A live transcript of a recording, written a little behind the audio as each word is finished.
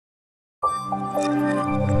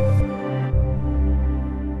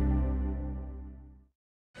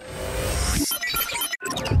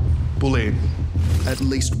Bullied. At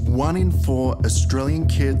least 1 in 4 Australian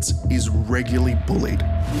kids is regularly bullied,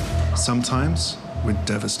 sometimes with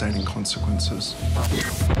devastating consequences.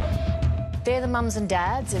 They're the mums and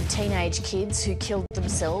dads of teenage kids who killed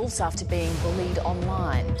themselves after being bullied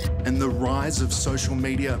online. And the rise of social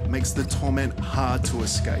media makes the torment hard to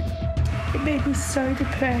escape. It made me so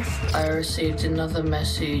depressed. I received another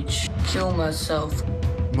message, kill myself.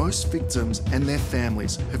 Most victims and their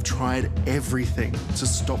families have tried everything to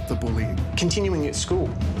stop the bullying. Continuing at school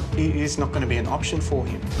is not going to be an option for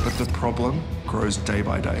him. But the problem grows day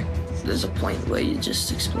by day. There's a point where you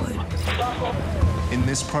just explode. In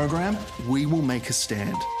this program, we will make a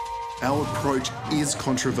stand. Our approach is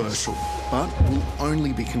controversial, but will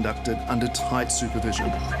only be conducted under tight supervision.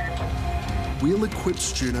 We'll equip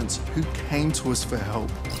students who came to us for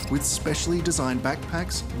help with specially designed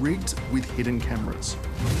backpacks rigged with hidden cameras.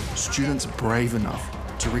 Students brave enough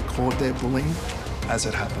to record their bullying as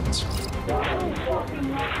it happens.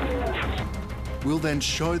 We'll then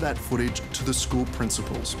show that footage to the school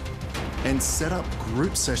principals and set up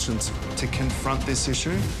group sessions to confront this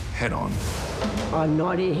issue head on. I had no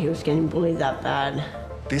idea he was getting bullied that bad.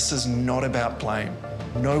 This is not about blame.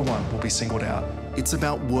 No one will be singled out. It's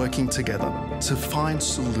about working together to find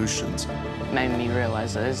solutions. It made me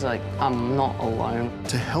realise that it's like I'm not alone.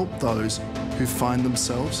 To help those who find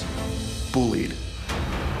themselves bullied.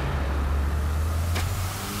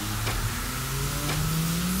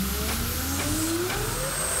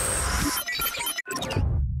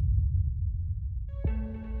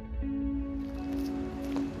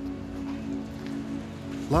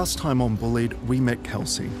 Last time on Bullied, we met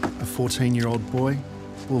Kelsey, a 14-year-old boy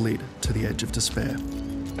bullied to the edge of despair.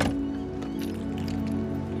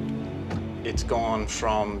 It's gone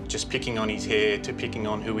from just picking on his hair to picking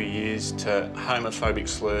on who he is to homophobic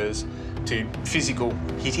slurs to physical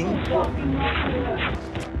hitting.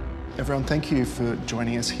 Everyone, thank you for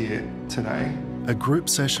joining us here today. A group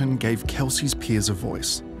session gave Kelsey's peers a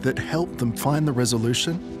voice that helped them find the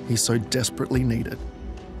resolution he so desperately needed.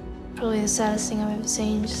 Probably the saddest thing I've ever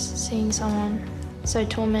seen, just seeing someone so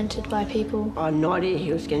tormented by people. I had no idea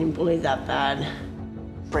he was getting bullied that bad.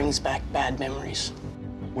 Brings back bad memories.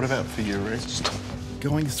 What about for you, Reece?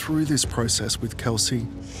 Going through this process with Kelsey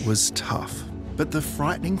was tough. But the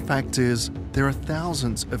frightening fact is there are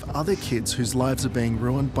thousands of other kids whose lives are being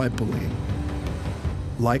ruined by bullying.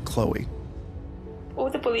 Like Chloe. All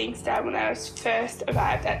the bullying started when I was first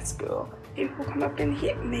arrived at school. People come up and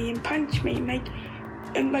hit me and punch me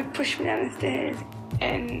and push me down the stairs,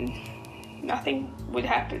 and nothing would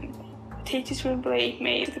happen. The teachers wouldn't believe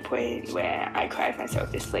me to the point where I cried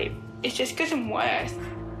myself to sleep. It's just gotten worse.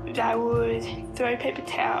 I would throw a paper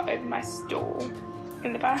towel over my stool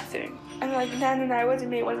in the bathroom. And no, it wasn't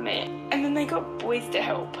me. And then they got boys to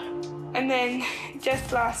help. And then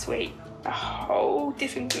just last week, a whole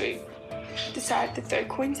different group decided to throw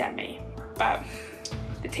coins at me. But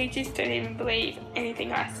the teachers don't even believe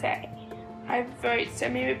anything I say. I wrote so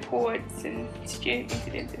many reports and student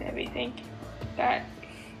incidents and everything that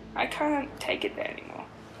I can't take it there anymore.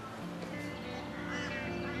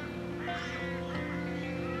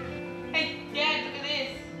 Hey, Dad, look at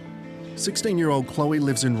this. 16-year-old Chloe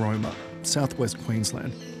lives in Roma, southwest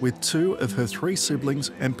Queensland, with 2 of her 3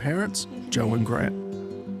 siblings and parents, Joe and Grant.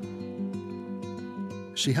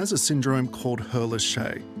 She has a syndrome called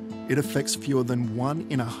Hurler-Scheie. It affects fewer than 1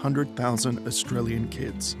 in 100,000 Australian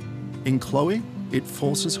kids. In Chloe, it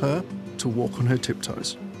forces her to walk on her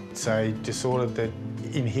tiptoes. It's a disorder that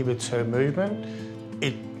inhibits her movement.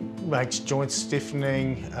 It makes joints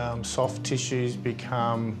stiffening, soft tissues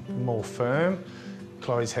become more firm.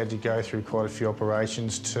 Chloe's had to go through quite a few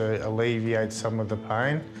operations to alleviate some of the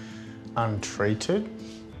pain. Untreated,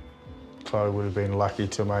 Chloe would have been lucky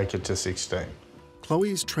to make it to 16. Chloe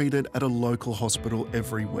is treated at a local hospital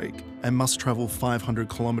every week and must travel 500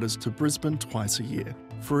 kilometres to Brisbane twice a year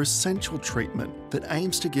for essential treatment that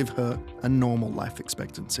aims to give her a normal life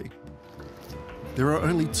expectancy. There are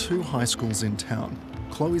only 2 high schools in town.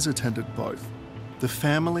 Chloe's attended both. The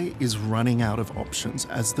family is running out of options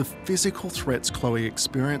as the physical threats Chloe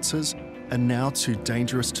experiences are now too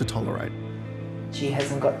dangerous to tolerate. She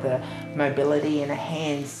hasn't got the mobility in her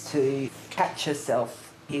hands to catch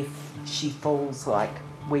herself if she falls like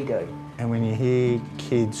we do. And when you hear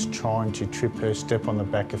kids trying to trip her, step on the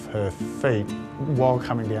back of her feet while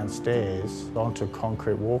coming downstairs onto a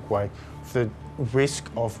concrete walkway, the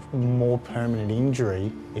risk of more permanent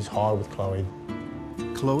injury is high with Chloe.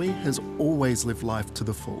 Chloe has always lived life to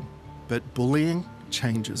the full, but bullying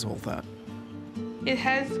changes all that. It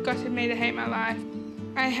has gotten me to hate my life.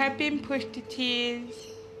 I have been pushed to tears,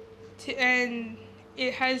 and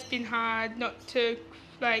it has been hard not to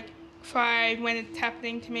cry when it's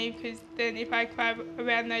happening to me, because then if I cry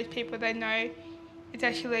around those people, they know it's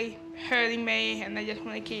actually hurting me and they just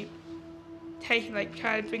want to keep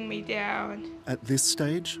trying to bring me down. At this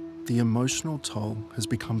stage, the emotional toll has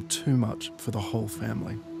become too much for the whole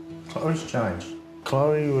family. Chloe's changed.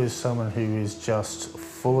 Chloe was someone who is just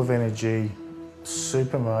full of energy,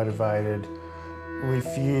 super motivated,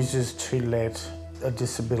 refuses to let a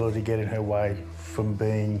disability get in her way from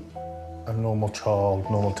being a normal child,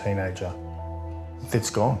 normal teenager.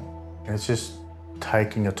 It's gone. And it's just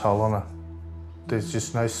taking a toll on her. There's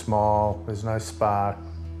just no smile, there's no spark,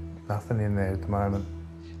 nothing in there at the moment.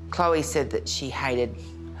 Chloe said that she hated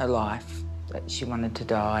her life, that she wanted to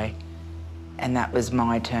die, and that was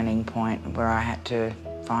my turning point where I had to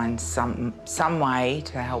find some way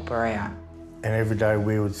to help her out. And every day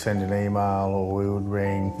we would send an email or we would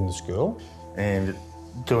ring from the school, and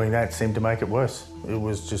doing that seemed to make it worse. It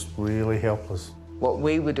was just really helpless. What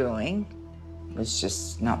we were doing was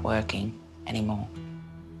just not working anymore.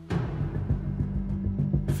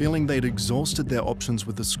 Feeling they'd exhausted their options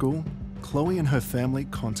with the school, Chloe and her family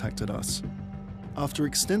contacted us. After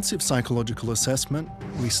extensive psychological assessment,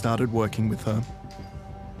 we started working with her.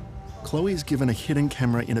 Chloe is given a hidden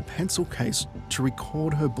camera in a pencil case to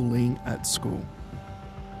record her bullying at school.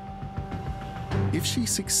 If she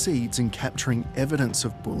succeeds in capturing evidence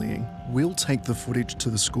of bullying, we'll take the footage to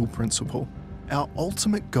the school principal. Our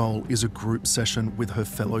ultimate goal is a group session with her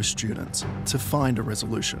fellow students to find a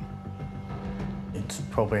resolution. It's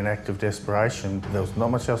probably an act of desperation. There was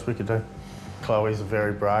not much else we could do. Chloe's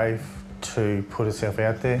very brave to put herself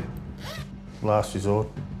out there. Last resort.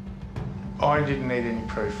 I didn't need any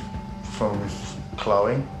proof from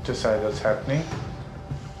Chloe to say that's happening.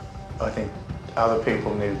 I think other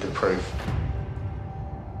people needed the proof.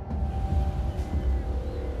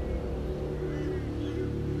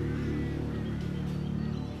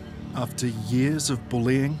 After years of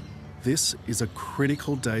bullying, this is a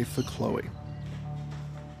critical day for Chloe.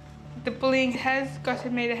 The bullying has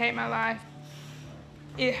gotten me to hate my life.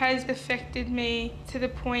 It has affected me to the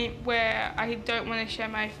point where I don't want to show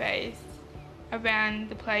my face around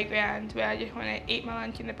the playground, where I just want to eat my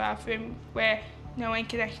lunch in the bathroom, where no one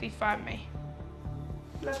can actually find me.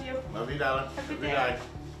 Love you. Love you, darling. Have a good day.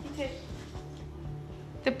 You too.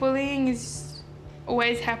 The bullying is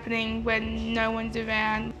always happening when no one's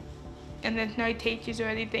around and there's no teachers or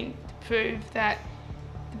anything to prove that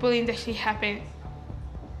the bullying's actually happened.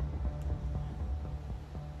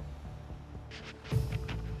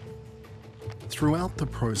 Throughout the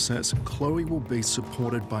process, Chloe will be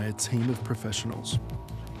supported by a team of professionals.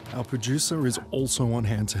 Our producer is also on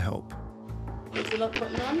hand to help. Is the lock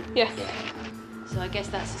button on? Yes. Yeah. So I guess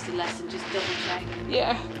that's just a lesson, just double check.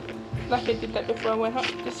 Yeah, like I did that before I went up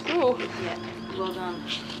to school. Yeah, well done.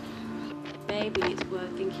 Maybe it's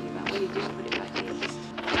worth thinking about when you do put it back in, just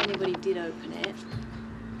if anybody did open it,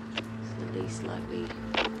 so at least like we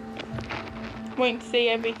won't see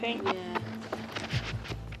everything. Yeah.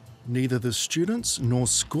 Neither the students nor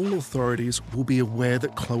school authorities will be aware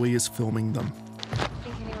that Chloe is filming them.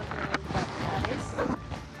 Think anyone's going to know what that is?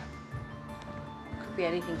 Could be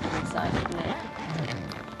anything from inside, couldn't it?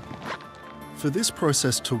 For this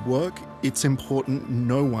process to work, it's important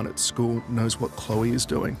no one at school knows what Chloe is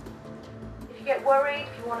doing. If you get worried,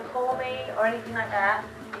 if you want to call me or anything like that,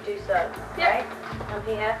 you do so, right? I'm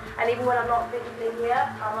here, and even when I'm not physically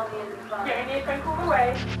here, I'm on the end of the phone. You're only a phone call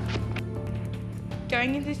away.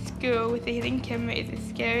 Going into school with a hidden camera is a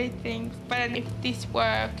scary thing, but if this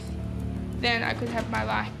works, then I could have my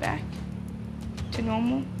life back to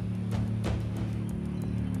normal.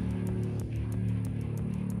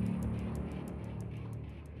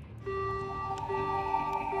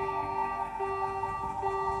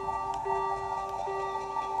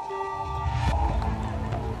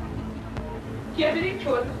 Do you have any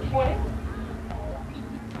chores this morning?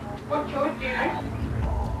 What chores do you know?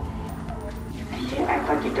 You act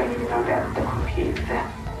like you don't even know about the computer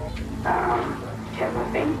camera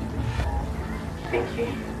thing. Thank you.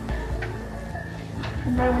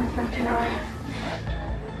 No one's meant to know.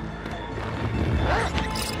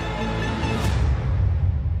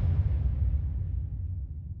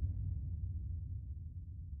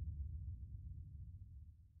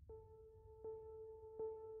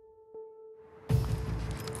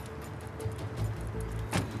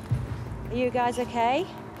 Are you guys okay?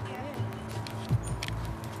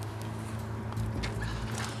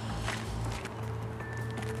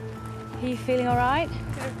 Are you feeling all right?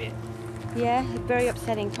 A bit. Yeah, very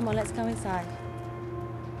upsetting. Come on, let's go inside.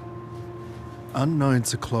 Unknown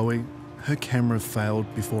to Chloe, her camera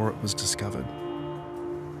failed before it was discovered.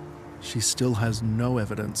 She still has no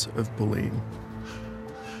evidence of bullying.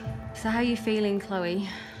 So how are you feeling, Chloe?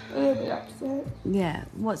 A little bit upset. Yeah,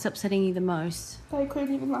 what's upsetting you the most? I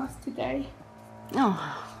couldn't even last today.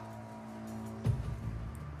 Oh.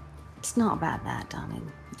 It's not about that,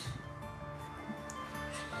 darling.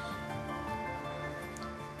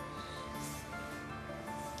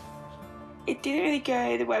 It didn't really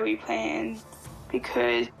go the way we planned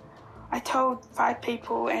because I told 5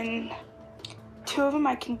 people and 2 of them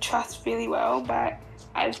I can trust really well, but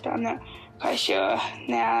I'm not quite sure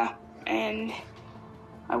now. And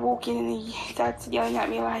I walk in and he starts yelling at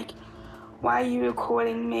me like, "Why are you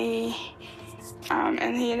recording me?"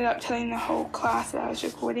 And he ended up telling the whole class that I was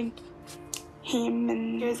recording him,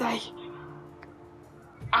 and he was like,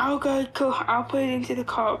 I'll put it into the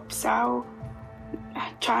cops, I'll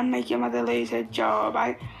try and make your mother lose her job,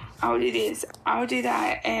 I'll do this, I'll do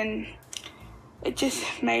that, and it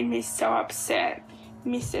just made me so upset.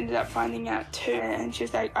 Miss ended up finding out too, and she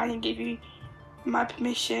was like, "I didn't give you my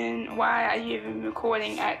permission, why are you even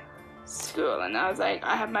recording at school?" And I was like,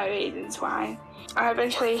 I have my reasons why. I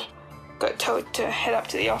eventually got told to head up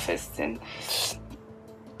to the office, and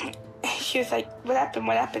she was like, what happened?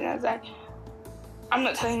 And I was like, I'm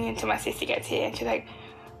not telling you until my sister gets here. And she's like,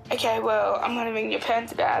 okay, well, I'm going to ring your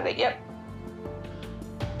parents about it. I was like, yep.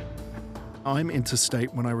 I'm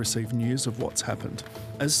interstate when I receive news of what's happened.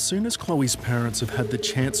 As soon as Chloe's parents have had the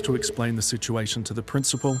chance to explain the situation to the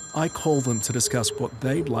principal, I call them to discuss what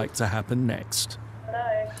they'd like to happen next.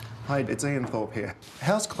 Hello. Hi, it's Ian Thorpe here.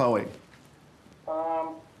 How's Chloe?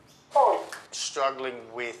 Struggling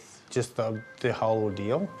with just the whole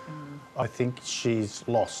ordeal. I think she's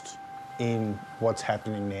lost in what's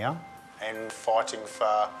happening now and fighting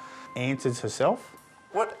for answers herself.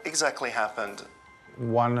 What exactly happened?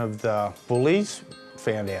 One of the bullies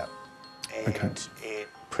found out, and it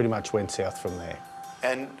pretty much went south from there.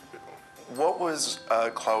 And what was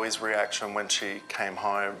Chloe's reaction when she came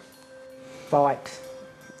home? Fight.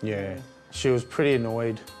 Yeah, she was pretty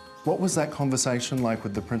annoyed. What was that conversation like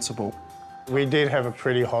with the principal? We did have a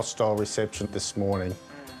pretty hostile reception this morning.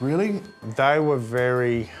 Really? They were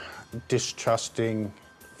very distrusting,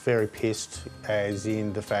 very pissed, as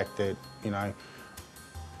in the fact that, you know,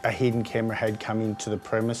 a hidden camera had come into the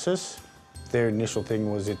premises. Their initial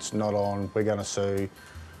thing was, it's not on, we're going to sue.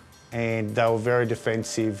 And they were very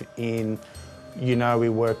defensive in, you know, we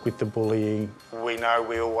work with the bullying. We know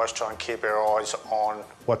we always try and keep our eyes on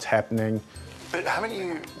what's happening. But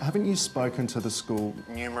haven't you spoken to the school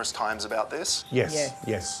numerous times about this?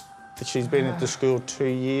 Yes. She's been at the school 2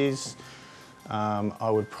 years. I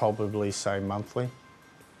would probably say monthly.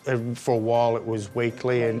 For a while it was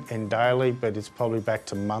weekly and daily, but it's probably back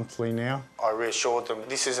to monthly now. I reassured them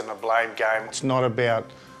this isn't a blame game. It's not about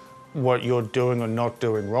what you're doing or not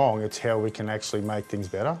doing wrong, it's how we can actually make things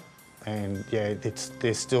better. And yeah,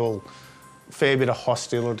 there's still a fair bit of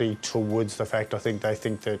hostility towards the fact, I think they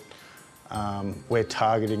think that we're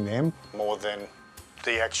targeting them more than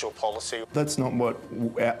the actual policy. That's not what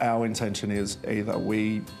our intention is either.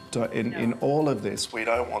 We don't, in all of this, we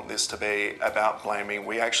don't want this to be about blaming.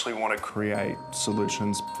 We actually want to create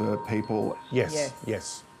solutions for people.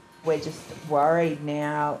 Yes. We're just worried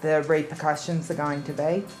now the repercussions are going to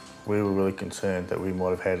be. We were really concerned that we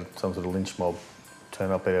might have had some sort of lynch mob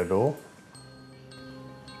turn up at our door.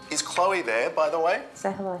 Is Chloe there, by the way?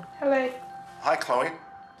 Say hello. Hello. Hi, Chloe.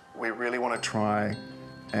 We really want to try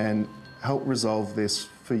and help resolve this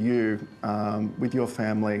for you with your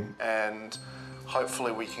family, and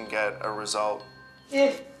hopefully we can get a result.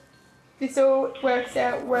 If this all works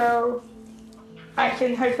out well, I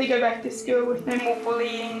can hopefully go back to school with no more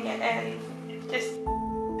bullying and just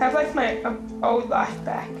have like my old life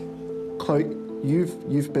back. Chloe,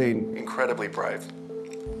 you've been incredibly brave,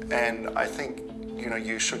 and I think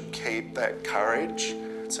you should keep that courage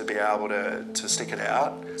to be able to stick it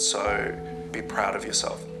out. So be proud of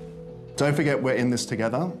yourself. Don't forget we're in this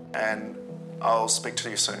together, and I'll speak to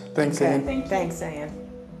you soon. Thanks, Ian. Thanks, Ian.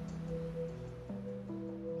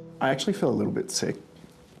 I actually feel a little bit sick.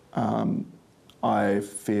 I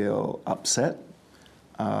feel upset,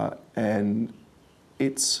 and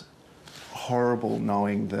it's horrible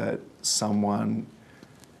knowing that someone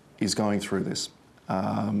is going through this,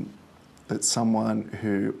 that someone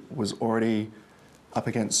who was already up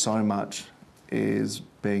against so much is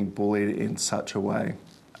being bullied in such a way.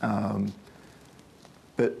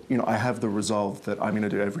 But I have the resolve that I'm going to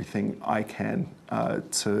do everything I can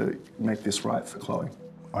to make this right for Chloe.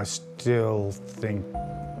 I still think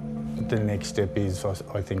the next step is,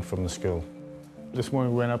 I think, from the school. This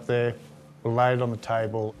morning we went up there, We laid it on the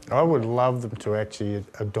table. I would love them to actually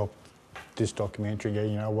adopt this documentary.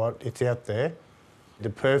 You know what, it's out there. The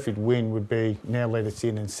perfect win would be now let us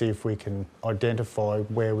in and see if we can identify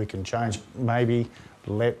where we can change. Maybe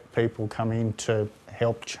let people come in to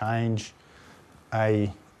help change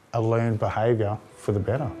a learned behaviour for the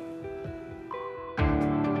better.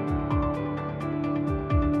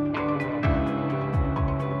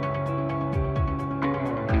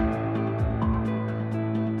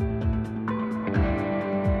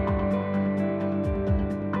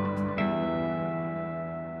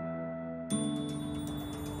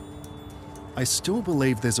 I still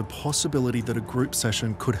believe there's a possibility that a group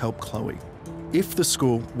session could help Chloe, if the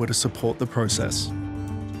school were to support the process.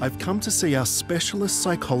 I've come to see our specialist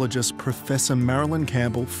psychologist, Professor Marilyn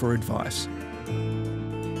Campbell, for advice.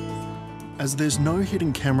 As there's no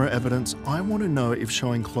hidden camera evidence, I want to know if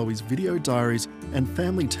showing Chloe's video diaries and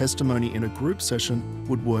family testimony in a group session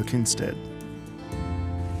would work instead.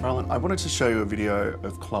 Marilyn, I wanted to show you a video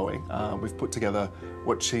of Chloe. We've put together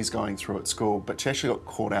what she's going through at school, but she actually got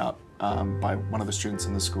caught out by one of the students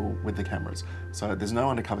in the school with the cameras. So there's no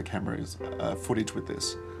undercover cameras footage with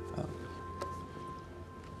this.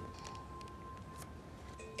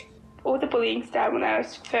 All the bullying started when I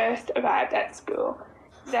was first arrived at school.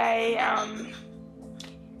 They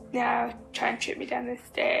now try and trip me down the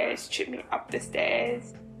stairs, trip me up the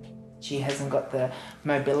stairs. She hasn't got the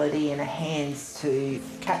mobility in her hands to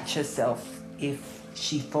catch herself if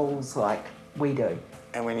she falls like we do.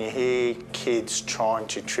 And when you hear kids trying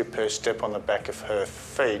to trip her, step on the back of her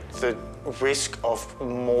feet, the risk of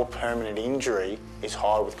more permanent injury is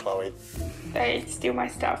high with Chloe. They steal my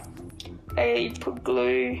stuff. They put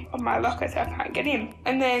glue on my locker so I can't get in.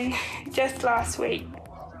 And then just last week,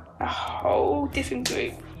 a whole different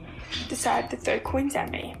group decided to throw coins at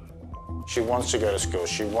me. She wants to go to school,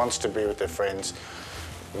 she wants to be with her friends.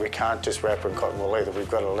 We can't just wrap her in cotton wool either, we've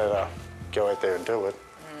got to let her go out there and do it.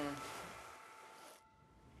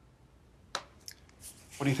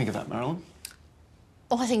 What do you think of that, Marilyn?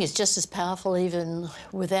 Well, I think it's just as powerful even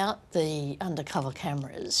without the undercover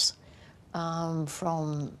cameras,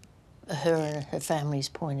 from her and her family's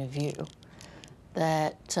point of view,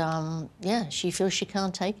 that, yeah, she feels she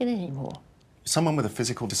can't take it anymore. Someone with a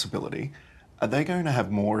physical disability, are they going to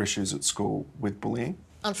have more issues at school with bullying?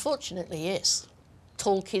 Unfortunately, yes.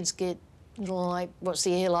 Tall kids get, like, what's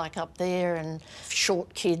the air like up there, and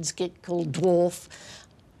short kids get called dwarf,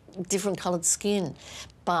 different coloured skin.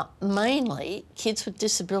 But mainly, kids with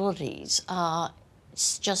disabilities are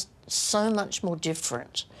just so much more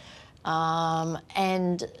different.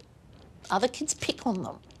 And other kids pick on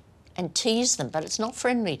them and tease them, but it's not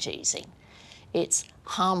friendly teasing. It's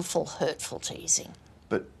harmful, hurtful teasing.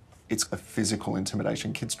 But it's a physical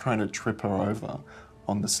intimidation. Kids trying to trip her over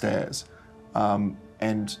on the stairs.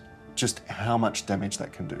 And just how much damage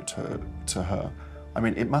that can do to her. I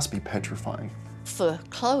mean, it must be petrifying. For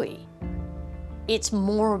Chloe, it's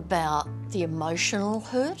more about the emotional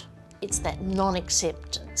hurt. It's that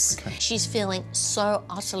non-acceptance. Okay. She's feeling so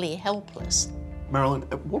utterly helpless. Marilyn,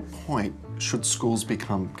 at what point should schools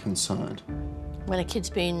become concerned? When a kid's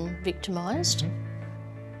been victimised,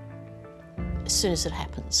 as soon as it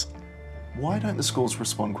happens. Why don't the schools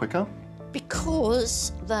respond quicker?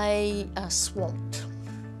 Because they are swamped.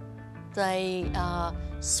 They are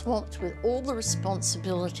swamped with all the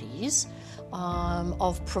responsibilities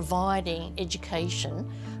of providing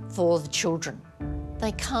education for the children.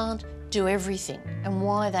 They can't do everything, and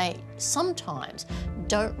why they sometimes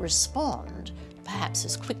don't respond perhaps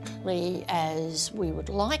as quickly as we would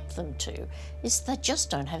like them to is they just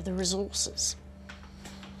don't have the resources.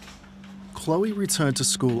 Chloe returned to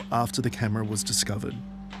school after the camera was discovered.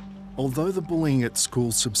 Although the bullying at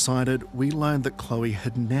school subsided, we learned that Chloe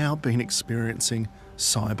had now been experiencing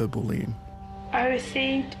cyberbullying. I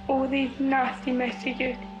received all these nasty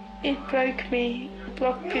messages. It broke me. It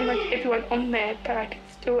blocked pretty much everyone on there, but I could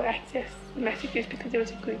still access the messages because there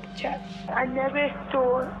was a group chat. I never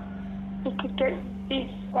thought it could get this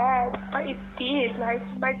bad, but it did. Like,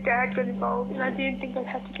 my dad got involved, and I didn't think I'd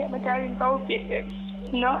have to get my dad involved with it.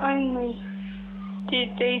 Not only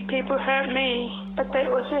did these people hurt me, but they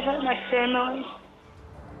also hurt my family.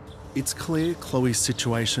 It's clear Chloe's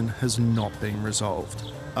situation has not been resolved.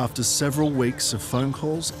 After several weeks of phone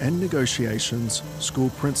calls and negotiations, school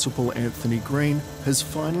principal Anthony Green has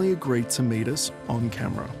finally agreed to meet us on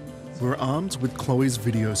camera. We're armed with Chloe's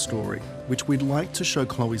video story, which we'd like to show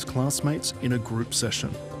Chloe's classmates in a group session.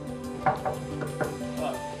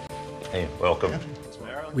 Hey, welcome.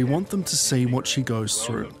 We want them to see what she goes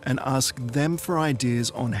through and ask them for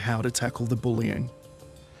ideas on how to tackle the bullying.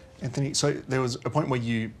 Anthony, so there was a point where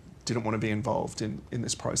you didn't want to be involved in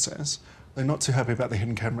this process. They're not too happy about the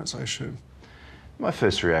hidden cameras, I assume. My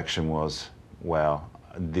first reaction was, wow,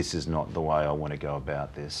 this is not the way I want to go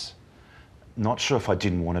about this. Not sure if I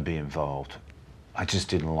didn't want to be involved. I just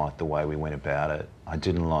didn't like the way we went about it. I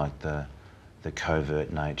didn't like the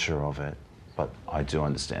covert nature of it, but I do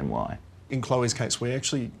understand why. In Chloe's case, we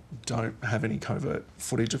actually don't have any covert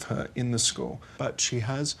footage of her in the school, but she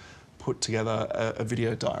has put together a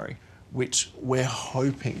video diary, which we're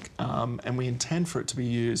hoping and we intend for it to be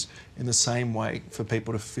used in the same way for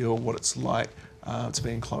people to feel what it's like to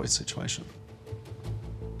be in Chloe's situation.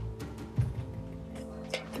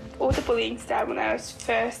 All the bullying started when I was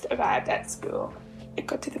first arrived at school. It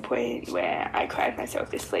got to the point where I cried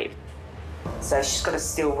myself to sleep. So she's got a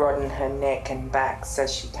steel rod in her neck and back so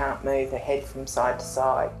she can't move her head from side to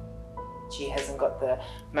side. She hasn't got the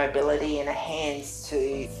mobility in her hands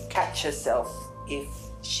to catch herself if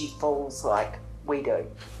she falls like we do.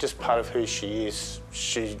 Just part of who she is,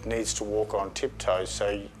 she needs to walk on tiptoes,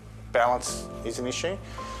 so balance is an issue.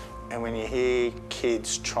 And when you hear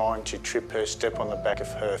kids trying to trip her, step on the back of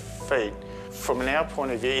her feet, from our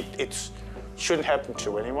point of view, it shouldn't happen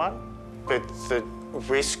to anyone, but the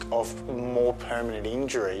risk of more permanent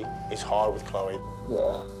injury is high with Chloe.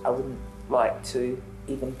 Yeah, I wouldn't like to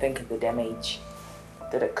even think of the damage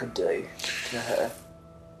that it could do to her.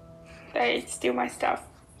 They steal my stuff.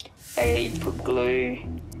 They put glue,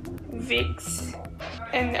 Vicks,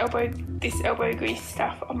 and this elbow grease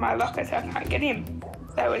stuff on my locker so I can't get in.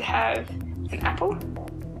 They would have an apple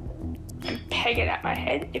and peg it at my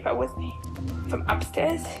head if I wasn't from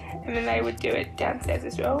upstairs, and then they would do it downstairs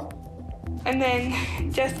as well. And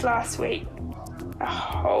then just last week, a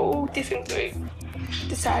whole different group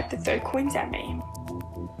decided to throw coins at me.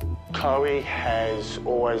 Chloe has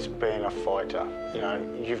always been a fighter. You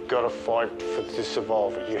know, you've got to fight to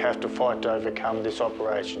survive it. You have to fight to overcome this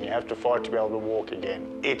operation. You have to fight to be able to walk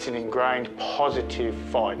again. It's an ingrained positive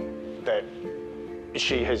fight that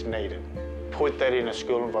she has needed. Put that in a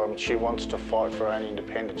school environment. She wants to fight for her own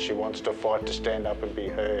independence. She wants to fight to stand up and be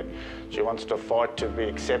heard. She wants to fight to be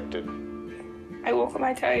accepted. I walk on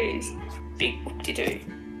my toes. Big to do.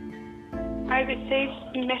 I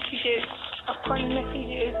received messages upon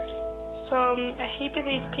messages from a heap of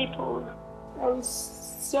these people. I was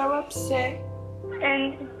so upset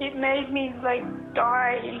and it made me like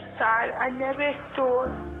die inside. I never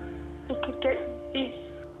thought it could get this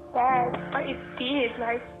bad, but it did.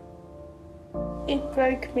 Like, it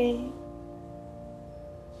broke me.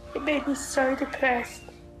 It made me so depressed.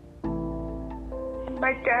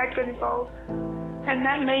 My dad got involved and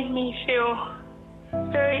that made me feel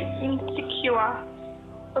very insecure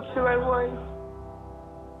of who I was,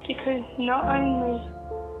 because not only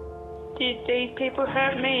did these people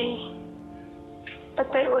hurt me,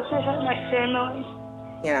 but they also hurt my family.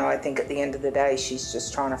 You know, I think at the end of the day, she's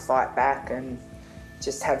just trying to fight back and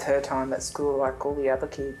just have her time at school like all the other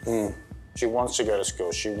kids. She wants to go to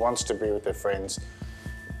school. She wants to be with her friends.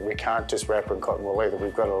 We can't just wrap her in cotton wool either.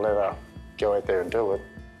 We've got to let her go out there and do it.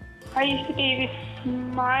 I used to be this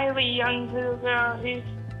smiley young little girl who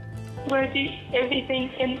would do everything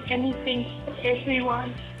and anything for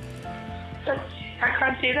everyone. But I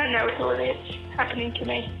can't do that now with all this happening to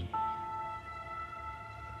me.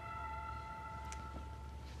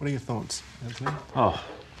 What are your thoughts, Anthony? Oh,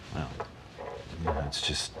 well, you know, it's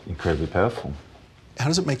just incredibly powerful. How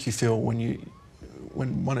does it make you feel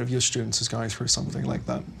when one of your students is going through something like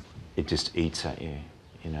that? It just eats at you,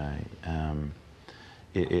 you know.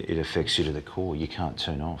 It affects you to the core. You can't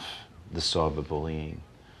turn off the cyberbullying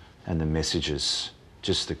and the messages,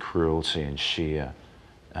 just the cruelty and sheer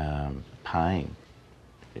pain.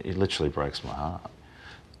 It literally breaks my heart.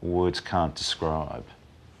 Words can't describe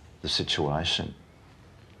the situation.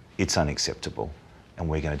 It's unacceptable, and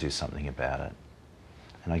we're going to do something about it.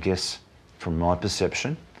 And I guess, from my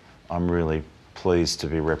perception, I'm really pleased to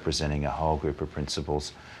be representing a whole group of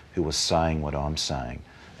principals who are saying what I'm saying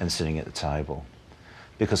and sitting at the table.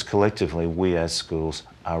 Because collectively, we as schools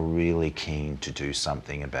are really keen to do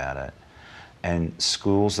something about it. And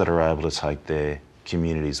schools that are able to take their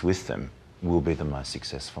communities with them will be the most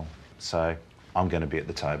successful. So I'm going to be at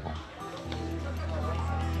the table.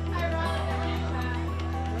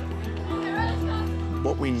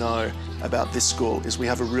 What we know about this school is we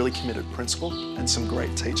have a really committed principal and some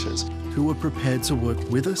great teachers who are prepared to work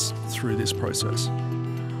with us through this process.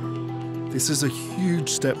 This is a huge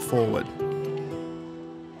step forward.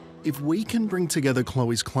 If we can bring together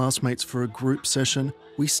Chloe's classmates for a group session,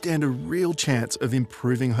 we stand a real chance of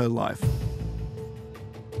improving her life.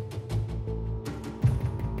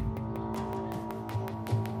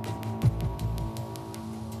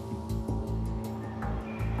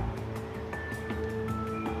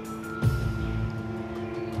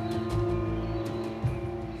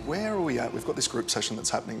 Where are we at? We've got this group session that's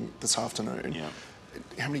happening this afternoon. Yeah.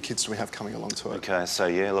 How many kids do we have coming along to it? Okay, so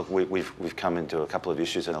yeah, look, we've come into a couple of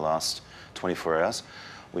issues in the last 24 hours.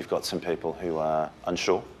 We've got some people who are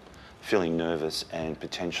unsure, feeling nervous and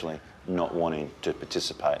potentially not wanting to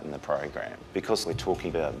participate in the program. Because we're talking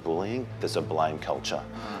about bullying, there's a blame culture,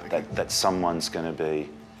 that someone's going to be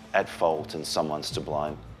at fault and someone's to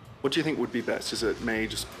blame. What do you think would be best? Is it me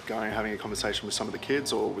just going and having a conversation with some of the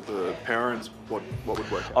kids or with the parents? What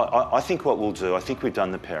would work out? I think what we'll do, I think we've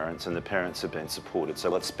done the parents and the parents have been supported.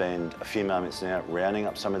 So let's spend a few moments now rounding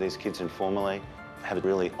up some of these kids informally, have a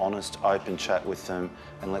really honest, open chat with them,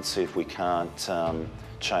 and let's see if we can't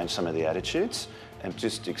change some of the attitudes and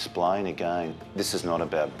just explain again, this is not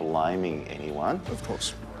about blaming anyone. Of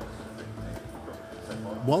course.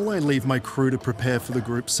 While I leave my crew to prepare for the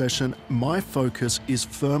group session, my focus is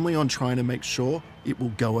firmly on trying to make sure it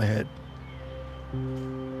will go ahead.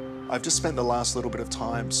 I've just spent the last little bit of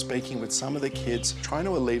time speaking with some of the kids, trying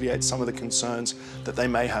to alleviate some of the concerns that they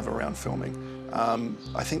may have around filming.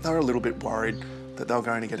 I think they're a little bit worried that they're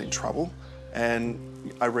going to get in trouble, and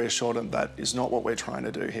I reassured them that is not what we're trying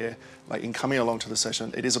to do here. Like, in coming along to the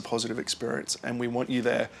session, it is a positive experience, and we want you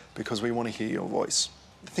there because we want to hear your voice.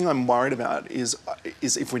 The thing I'm worried about is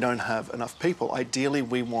if we don't have enough people. Ideally,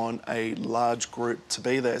 we want a large group to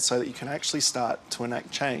be there so that you can actually start to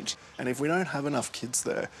enact change. And if we don't have enough kids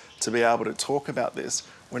there to be able to talk about this,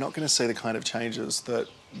 we're not going to see the kind of changes that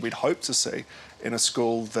we'd hope to see in a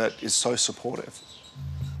school that is so supportive.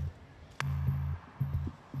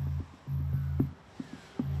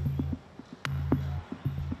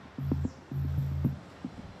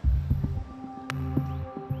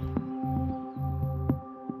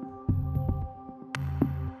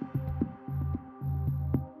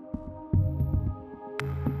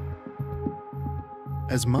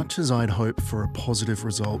 As much as I'd hope for a positive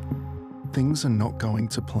result, things are not going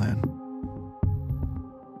to plan.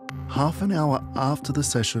 Half an hour after the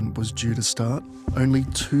session was due to start, only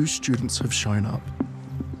 2 students have shown up.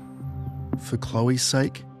 For Chloe's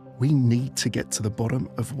sake, we need to get to the bottom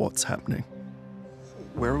of what's happening.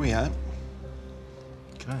 Where are we at?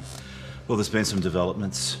 Okay. Well, there's been some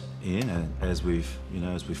developments, Ian, as we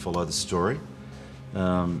follow the story,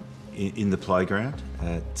 in the playground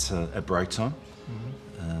at break time.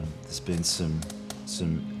 There's been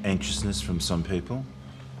some anxiousness from some people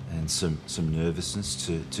and some nervousness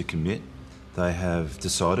to commit. They have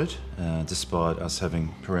decided, despite us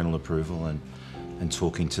having parental approval and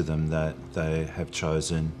talking to them, that they have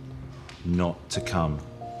chosen not to come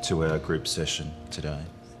to our group session today.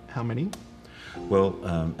 How many?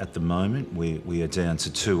 Well, at the moment, we are down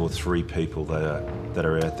to 2 or 3 people that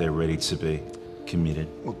are out there ready to be committed.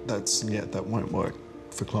 Well, that won't work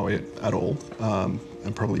for Chloe at all,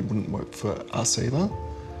 and probably wouldn't work for us either.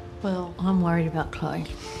 Well, I'm worried about Chloe.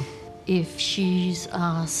 If she's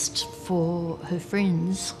asked for her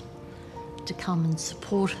friends to come and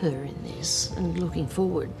support her in this, and looking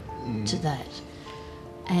forward to that,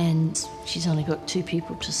 and she's only got 2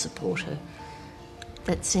 people to support her,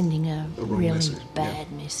 that's sending a really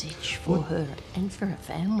bad message for her and for her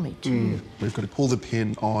family too. We've got to pull the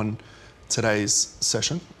pin on today's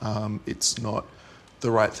session. It's not the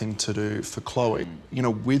right thing to do for Chloe. You know,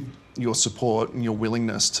 with your support and your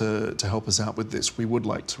willingness to help us out with this, we would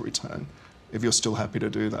like to return, if you're still happy to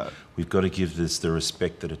do that. We've got to give this the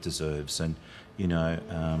respect that it deserves, and, you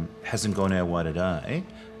know, hasn't gone our way today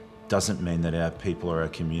doesn't mean that our people or our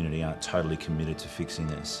community aren't totally committed to fixing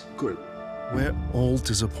this. Good. We're all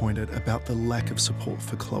disappointed about the lack of support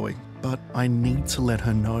for Chloe, but I need to let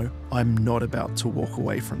her know I'm not about to walk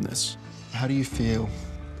away from this. How do you feel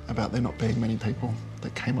about there not being many people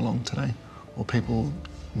that came along today, or people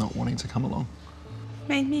not wanting to come along?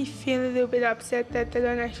 Made me feel a little bit upset that they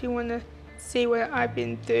don't actually want to see what I've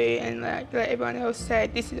been through, and like everyone else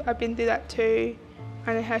said, I've been through that too.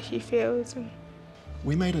 I know how she feels. And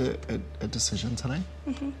we made a decision today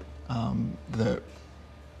that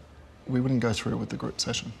we wouldn't go through with the group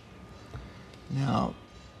session. Now,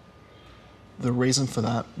 the reason for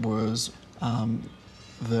that was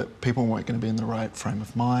that people weren't going to be in the right frame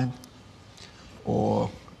of mind, or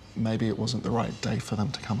maybe it wasn't the right day for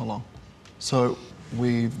them to come along. So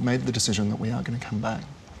we've made the decision that we are going to come back,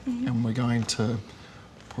 and we're going to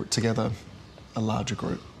put together a larger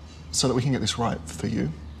group so that we can get this right for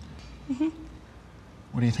you.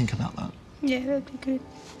 What do you think about that? Yeah, that'd be good.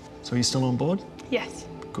 So are you still on board? Yes.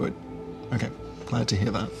 Good. Okay, glad to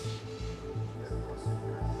hear that.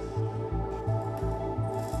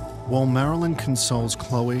 While Marilyn consoles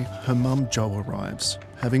Chloe, her mum Jo arrives,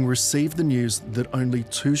 having received the news that only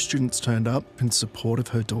 2 students turned up in support of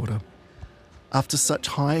her daughter. After such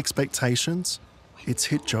high expectations, it's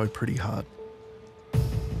hit Joe pretty hard.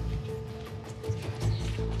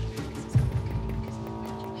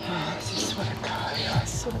 I just want to go. I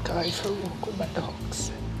just want to go for a walk with my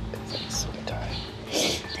dogs. I just want to go.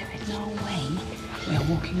 There is no way we are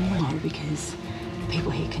walking away because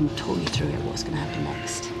people here can talk you through it, what's going to happen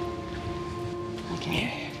next.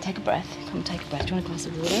 Okay, take a breath. Come take a breath. Do you want a glass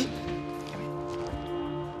of water?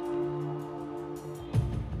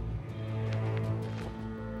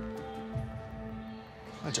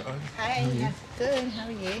 Hi, Joe. Hey, good. How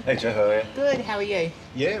are you? Hey, Joe, how are you? Good. How are you?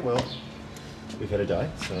 Yeah, well, we've had a day,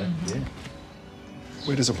 so yeah.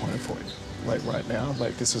 We're disappointed for you. Like right now,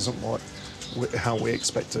 like this isn't how we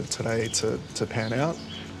expected today to pan out.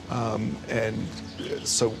 And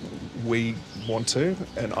so we want to,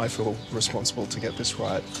 and I feel responsible to get this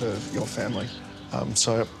right for your family.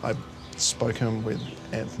 So I've spoken with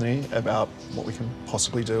Anthony about what we can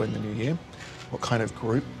possibly do in the new year, what kind of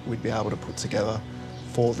group we'd be able to put together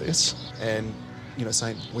for this, and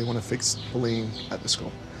saying we want to fix bullying at the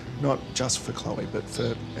school, not just for Chloe, but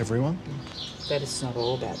for everyone. But it's not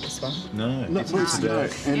all about this one. No, it's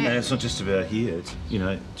about, and it's not just about here. It's, do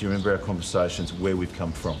you remember our conversations where we've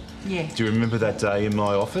come from? Yeah. Do you remember that day in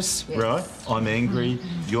my office, Yes. right? I'm angry,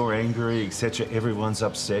 you're angry, etc. Everyone's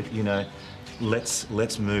upset,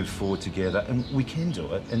 Let's move forward together, and we can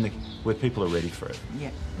do it, and where people are ready for it.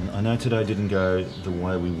 Yeah. And I know today didn't go the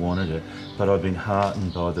way we wanted it, but I've been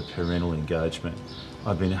heartened by the parental engagement.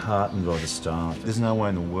 I've been heartened by the staff. There's no way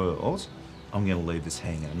in the world I'm going to leave this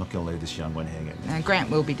hanging. I'm not going to leave this young one hanging.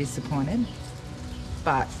 Grant will be disappointed,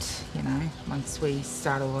 but, once we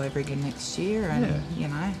start all over again next year and,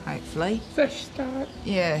 hopefully. Fresh start.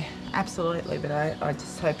 Yeah, absolutely, but I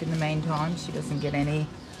just hope in the meantime she doesn't get any,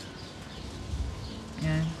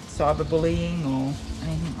 cyberbullying or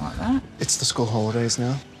anything like that. It's the school holidays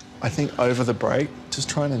now. I think over the break, just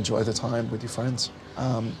try and enjoy the time with your friends.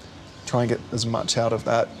 Try and get as much out of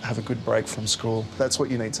that, have a good break from school. That's what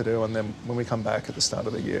you need to do, and then when we come back at the start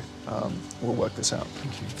of the year, we'll work this out.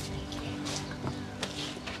 Thank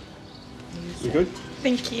you. You good?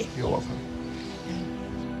 Thank you. You're welcome.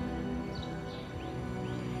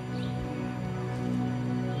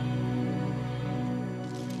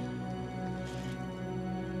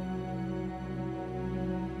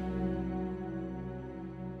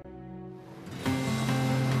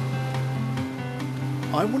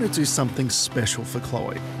 I want to do something special for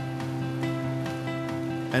Chloe.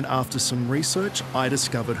 And after some research, I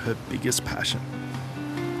discovered her biggest passion.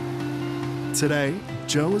 Today,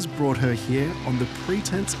 Jo has brought her here on the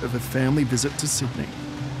pretense of a family visit to Sydney.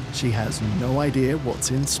 She has no idea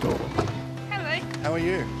what's in store. Hello. How are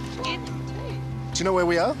you? Good. Do you know where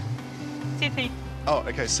we are? Sydney. Oh,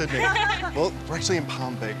 okay, Sydney. Well, we're actually in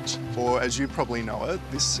Palm Beach, or as you probably know it,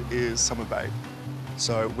 this is Summer Bay.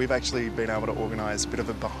 So we've actually been able to organise a bit of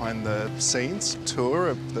a behind-the-scenes tour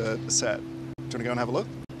of the set. Do you want to go and have a look?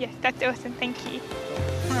 Yes, that's awesome. Thank you.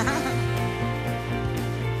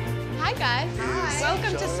 Hi, guys. Hi.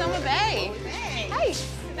 Welcome to Summer Bay. Hey.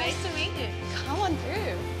 Nice to meet you. Come on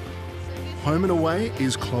through. Home and away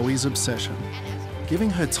is Chloe's obsession. Giving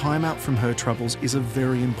her time out from her troubles is a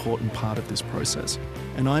very important part of this process,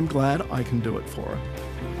 and I'm glad I can do it for her.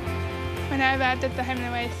 When I arrived at the home and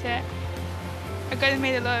away set, I got to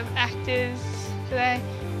meet a lot of actors that I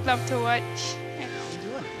love to watch. How you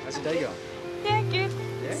doing? How's your day going? Yeah, good.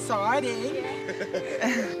 Yeah? Exciting.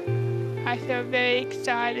 I feel very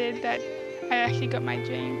excited that I actually got my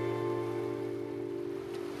dream.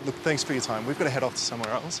 Look, thanks for your time. We've got to head off to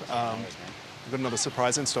somewhere else. We've got another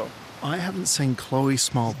surprise in store. I haven't seen Chloe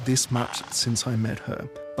smile this much since I met her,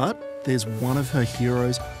 but there's one of her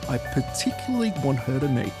heroes I particularly want her to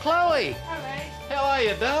meet. Chloe! Hello. How are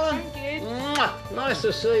you, darling? I'm good. Mwah! Nice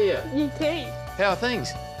to see you. You too. How are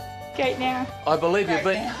things? Great now. I believe you've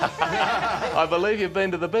been. I believe you've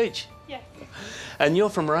been to the beach. Yes. And you're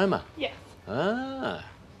from Roma. Yes. Ah,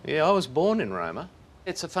 yeah. I was born in Roma.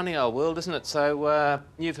 It's a funny old world, isn't it? So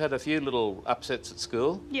you've had a few little upsets at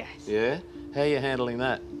school. Yes. Yeah. How are you handling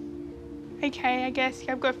that? Okay, I guess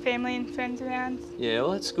I've got family and friends around. Yeah,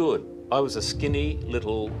 well, that's good. I was a skinny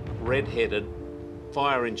little red-headed,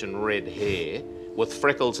 fire engine red hair with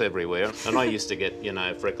freckles everywhere. And I used to get,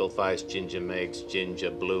 freckle face, ginger Megs, ginger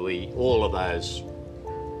Bluey, all of those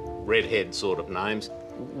redhead sort of names.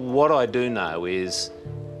 What I do know is,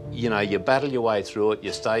 you battle your way through it,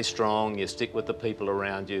 you stay strong, you stick with the people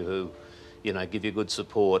around you who, give you good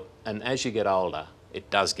support. And as you get older, it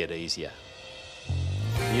does get easier.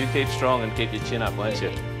 You keep strong and keep your chin up, won't you?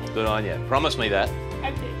 Good on you. Promise me that.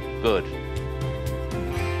 Okay. Good.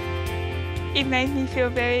 It made me feel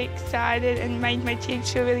very excited and made my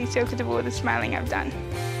cheeks feel really soaked with all the smiling I've done.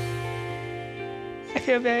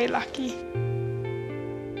 feel very lucky.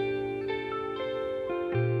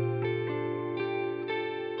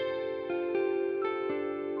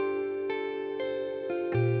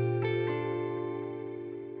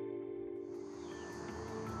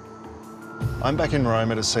 I'm back in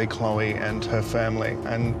Roma to see Chloe and her family,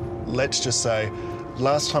 and let's just say,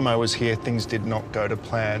 last time I was here, things did not go to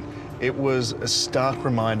plan. It was a stark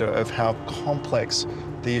reminder of how complex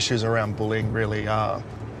the issues around bullying really are.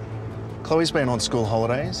 Chloe's been on school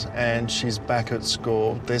holidays and she's back at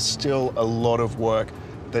school. There's still a lot of work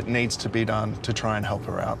that needs to be done to try and help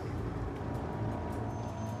her out.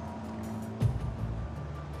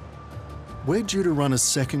 We're due to run a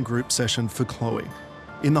second group session for Chloe,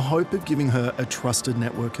 in the hope of giving her a trusted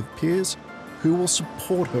network of peers who will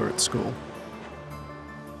support her at school.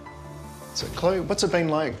 So Chloe, what's it been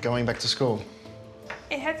like going back to school?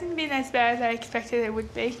 It hasn't been as bad as I expected it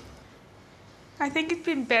would be. I think it's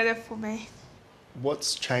been better for me.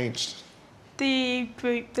 What's changed? The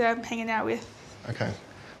group that I'm hanging out with. Okay.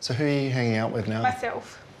 So who are you hanging out with now?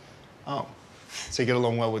 Myself. Oh. So you get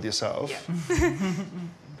along well with yourself? Yeah.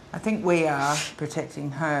 I think we are protecting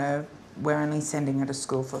her. We're only sending her to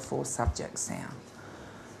school for 4 subjects now.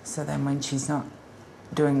 So then when she's not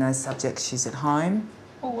doing those subjects, she's at home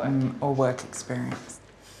or work experience.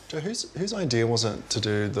 Jo, whose idea was it to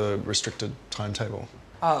do the restricted timetable?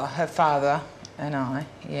 Oh, her father and I,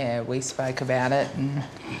 yeah, we spoke about it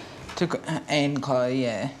and Chloe,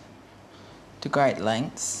 yeah, to great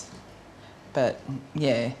lengths. But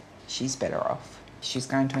yeah, she's better off. She's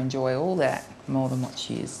going to enjoy all that more than what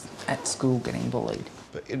she is at school getting bullied.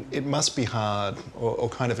 But it must be hard or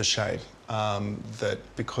kind of a shame that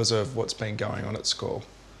because of what's been going on at school.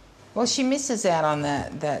 Well, she misses out on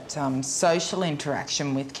that social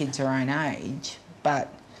interaction with kids her own age,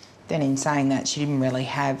 but then in saying that, she didn't really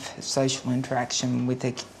have social interaction with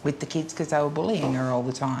the kids because they were bullying her all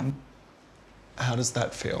the time. How does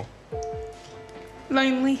that feel?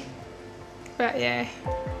 Lonely. But yeah,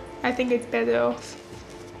 I think it's better off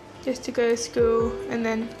just to go to school and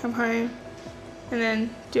then come home and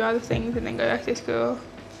then do other things and then go back to school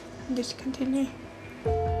and just continue.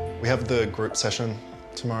 We have the group session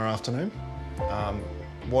tomorrow afternoon.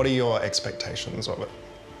 What are your expectations of it?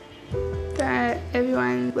 That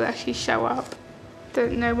everyone will actually show up,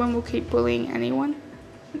 that no one will keep bullying anyone.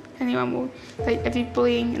 Anyone will, like, every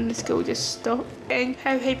bullying in the school just stop and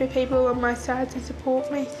have a heap of people on my side to support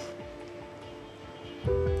me.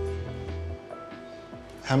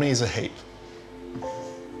 How many is a heap?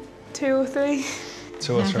 2 or 3.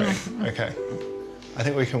 2 or 3, okay. I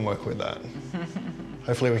think we can work with that.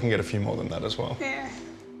 Hopefully we can get a few more than that as well. Yeah.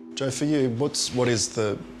 Jo, for you, what is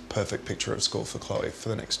the perfect picture of school for Chloe for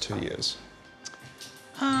the next 2 years?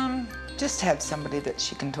 Just have somebody that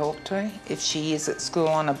she can talk to. If she is at school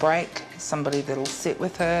on a break, somebody that'll sit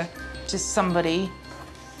with her. Just somebody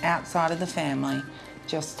outside of the family,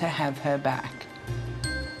 just to have her back.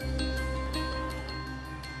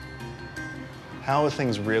 How are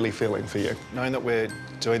things really feeling for you? Knowing that we're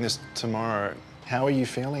doing this tomorrow, how are you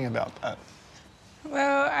feeling about that?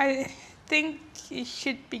 Well, I think it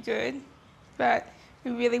should be good, but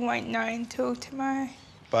we really won't know until tomorrow.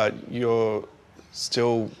 But you're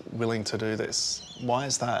still willing to do this. Why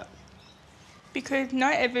is that? Because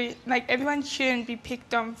not everyone shouldn't be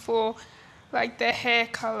picked on for like their hair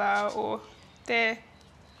colour or their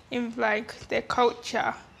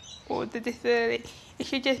culture or the disability. It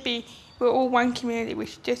should just be, we're all one community, we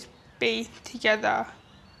should just be together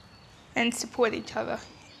and support each other.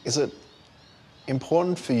 Is it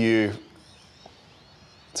important for you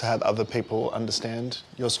to have other people understand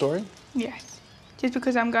your story? Yes. Just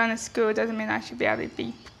because I'm going to school doesn't mean I should be able to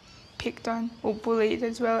be picked on or bullied,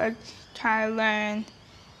 as well as trying to learn.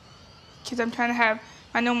 Because I'm trying to have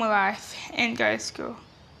my normal life and go to school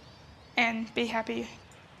and be happy.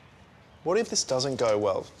 What if this doesn't go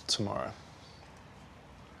well tomorrow?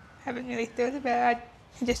 I haven't really thought about it.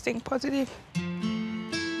 I just think positive.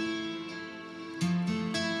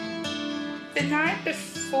 The night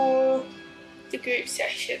before the group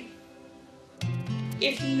session,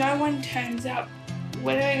 if no one turns up,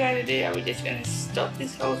 what are we going to do? Are we just going to stop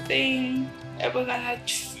this whole thing? Are we going to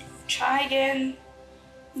try again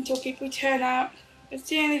until people turn up? It's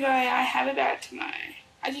the only worry I have about tomorrow.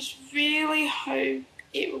 I just really hope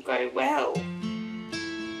it will go well.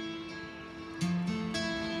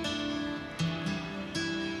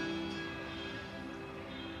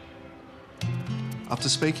 After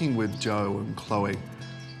speaking with Jo and Chloe,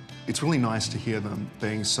 it's really nice to hear them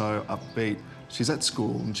being so upbeat. She's at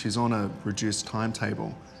school and she's on a reduced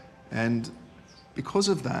timetable, and Because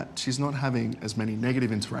of that, she's not having as many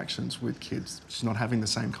negative interactions with kids. She's not having the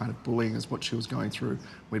same kind of bullying as what she was going through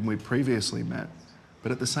when we previously met.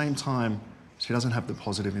 But at the same time, she doesn't have the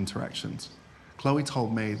positive interactions. Chloe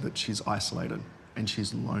told me that she's isolated and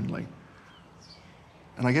she's lonely.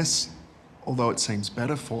 And I guess, although it seems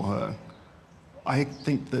better for her, I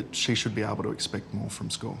think that she should be able to expect more from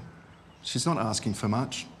school. She's not asking for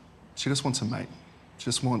much. She just wants a mate. She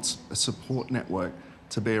just wants a support network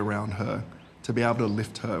to be around her, to be able to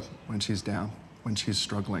lift her when she's down, when she's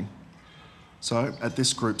struggling. So at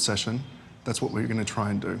this group session, that's what we're going to try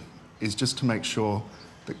and do, is just to make sure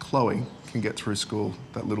that Chloe can get through school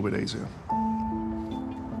that little bit easier.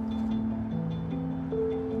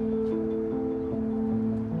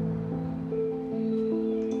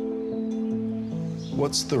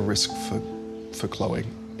 What's the risk for Chloe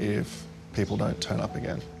if people don't turn up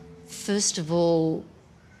again? First of all,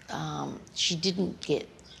 she didn't get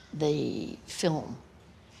the film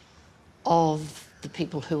of the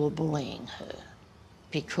people who were bullying her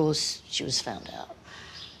because she was found out.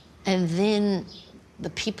 And then the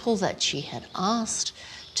people that she had asked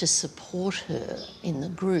to support her in the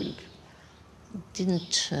group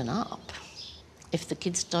didn't turn up. If the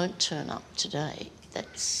kids don't turn up today,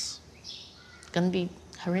 that's going to be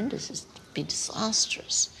horrendous, it's going to be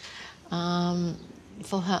disastrous.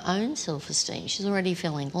 For her own self-esteem, she's already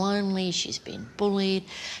feeling lonely, she's been bullied,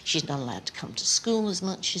 she's not allowed to come to school as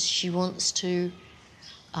much as she wants to.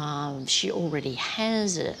 She already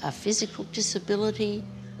has a physical disability.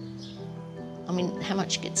 I mean, how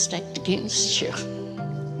much gets stacked against you?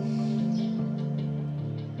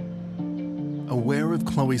 Aware of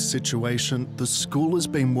Chloe's situation, the school has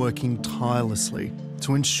been working tirelessly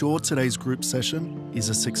to ensure today's group session is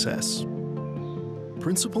a success.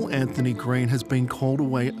 Principal Anthony Green has been called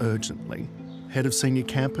away urgently. Head of Senior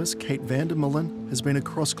Campus, Kate Vandermullen, has been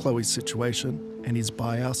across Chloe's situation and is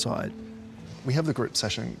by our side. We have the group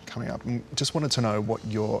session coming up and just wanted to know what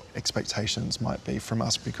your expectations might be from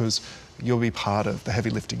us because you'll be part of the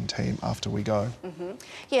heavy lifting team after we go.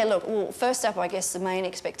 Yeah, look, well, first up, I guess the main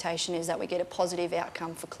expectation is that we get a positive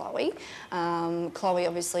outcome for Chloe. Chloe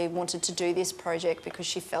obviously wanted to do this project because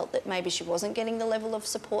she felt that maybe she wasn't getting the level of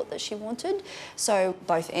support that she wanted. So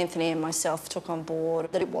both Anthony and myself took on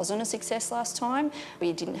board that it wasn't a success last time.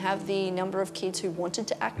 We didn't have the number of kids who wanted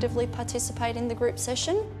to actively participate in the group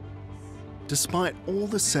session. Despite all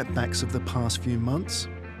the setbacks of the past few months,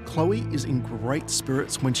 Chloe is in great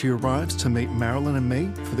spirits when she arrives to meet Marilyn and me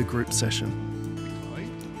for the group session.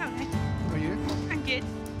 Hi. How are you? I'm good.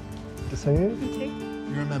 Good to see you. You too.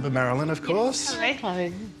 You remember Marilyn, of course? Hello.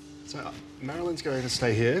 Hello. So Marilyn's going to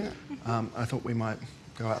stay here. I thought we might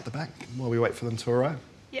go out the back while we wait for them to arrive.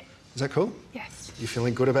 Yeah. Is that cool? Yes. You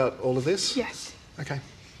feeling good about all of this? Yes. Okay.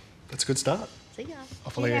 That's a good start. See ya.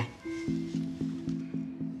 I'll follow you.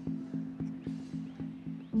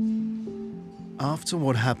 After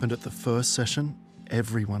what happened at the first session,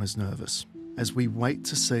 everyone is nervous as we wait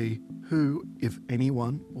to see who, if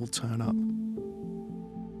anyone, will turn up.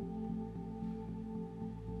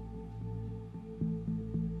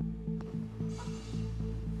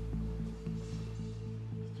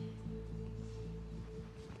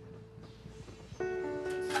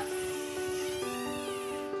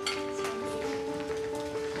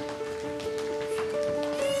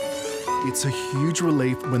 It's a huge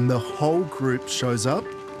relief when the whole group shows up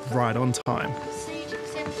right on time.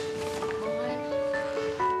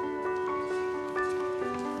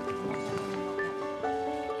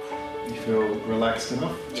 You feel relaxed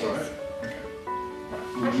enough? It's all right? Okay.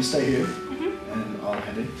 Right. Well, you stay here and I'll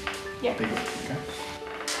head in. Yeah. Be good, okay?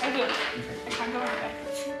 I will. I can't go away.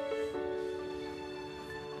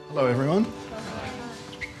 Hello, everyone.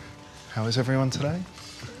 How is everyone today?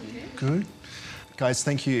 Good. Guys,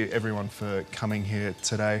 thank you everyone for coming here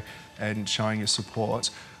today and showing your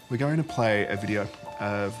support. We're going to play a video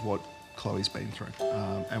of what Chloe's been through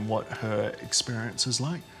and what her experience is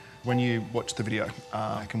like. When you watch the video,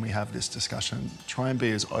 can we have this discussion? Try and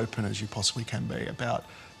be as open as you possibly can be about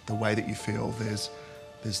the way that you feel. There's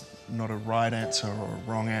not a right answer or a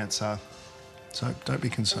wrong answer, so don't be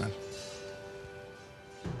concerned.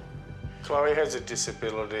 Chloe has a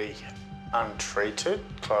disability untreated.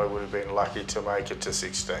 Chloe would have been lucky to make it to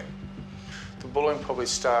 16. The bullying probably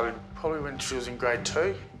started when she was in grade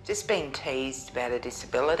 2. Just being teased about a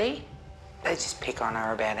disability. They just pick on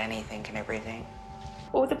her about anything and everything.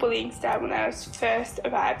 All the bullying started when I was first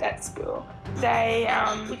arrived at school. They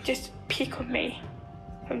would just pick on me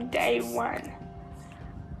from day one.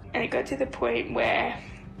 And it got to the point where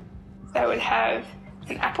they would have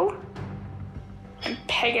an apple and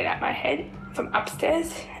peg it at my head from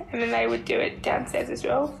upstairs, and then they would do it downstairs as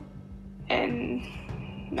well. and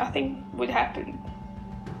nothing would happen.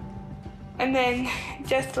 And then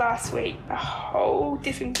just last week, a whole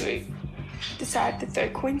different group decided to throw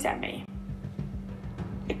coins at me.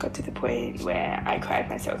 It got to the point where I cried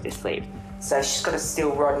myself to sleep. So she's got a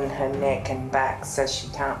steel rod in her neck and back, so she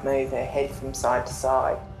can't move her head from side to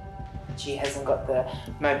side. She hasn't got the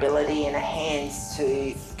mobility in her hands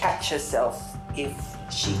to catch herself if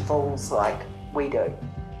she falls like we do.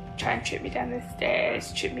 Try and trip me down the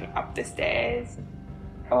stairs, trip me up the stairs.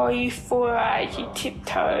 Or you four-eyed, you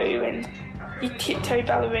tiptoe, and you tiptoe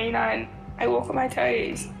ballerina, and I walk on my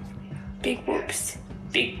toes. Big whoops,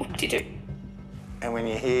 big whoop-de-doo. And when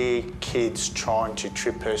you hear kids trying to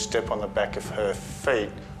trip her, step on the back of her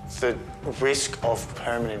feet, the risk of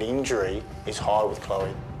permanent injury is high with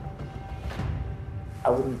Chloe.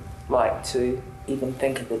 I wouldn't like to even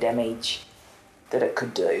think of the damage that it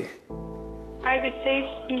could do. I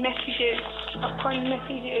received messages upon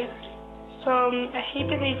messages from a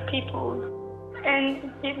heap of these people,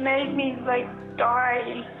 and it made me like die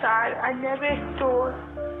inside. I never thought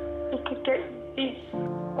it could get this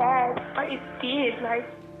bad, but it did. Like,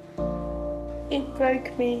 it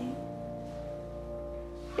broke me.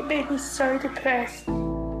 It made me so depressed.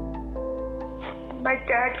 My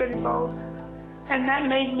dad got involved, and that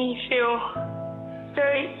made me feel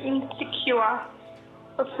very insecure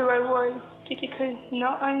of who I was, because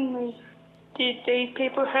not only did these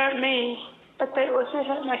people hurt me, but they also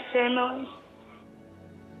hurt my family.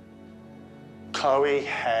 Chloe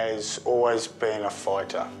has always been a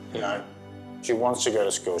fighter, you know. She wants to go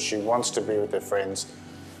to school, she wants to be with her friends.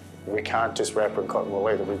 We can't just wrap her in cotton wool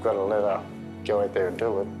either, we've got to let her go out there and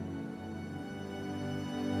do it.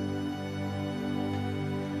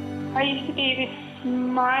 I used to be this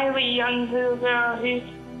smiley young little girl who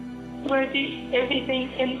wanted to do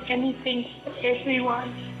everything and anything for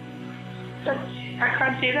everyone. But I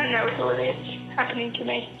can't do that now with all this happening to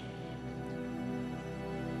me.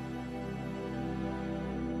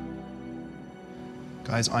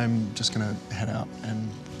 Guys, I'm just going to head out and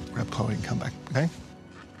grab Chloe and come back, okay?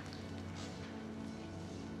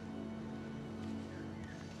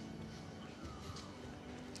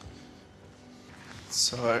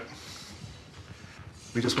 So,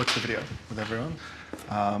 we just watched the video with everyone.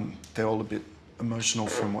 They're all a bit emotional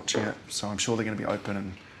from watching it, so I'm sure they're going to be open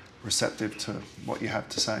and receptive to what you have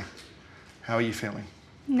to say. How are you feeling?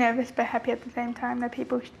 Nervous but happy at the same time that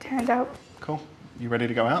people turned out. Cool. You ready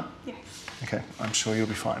to go out? Yes. Okay, I'm sure you'll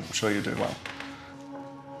be fine. I'm sure you'll do well.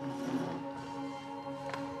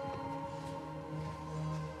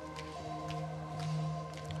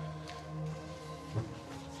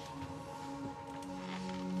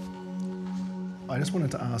 I just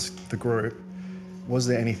wanted to ask the group, was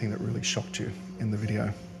there anything that really shocked you in the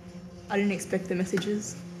video? I didn't expect the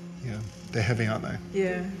messages. Yeah, they're heavy, aren't they?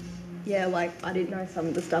 Yeah. Yeah, like, I didn't know some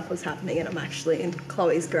of the stuff was happening, and I'm actually in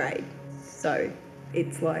Chloe's grade. So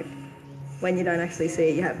it's like, when you don't actually see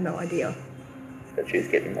it, you have no idea. But she was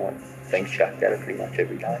getting like things chucked at her pretty much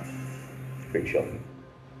every day. It's pretty shocking.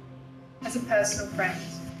 As a personal friend,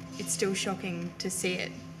 it's still shocking to see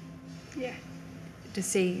it. Yeah. To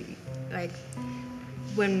see, like,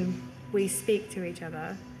 when we speak to each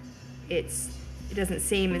other, it doesn't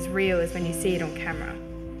seem as real as when you see it on camera.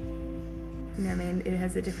 You know what I mean? It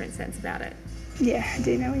has a different sense about it. Yeah, I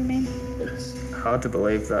do know what you mean. It's hard to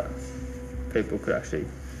believe that people could actually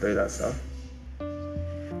do that stuff.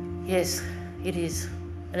 Yes, it is.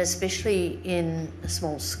 And especially in a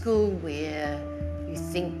small school where you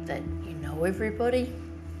think that you know everybody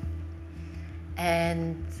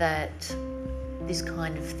and that this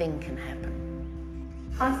kind of thing can happen.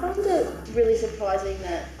 I found it really surprising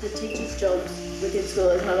that the teachers' jobs within school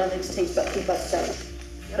is not only to teach but keep us safe.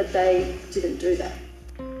 But they didn't do that.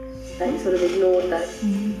 They sort of ignored that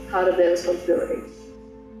part of their responsibility.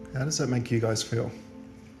 How does that make you guys feel?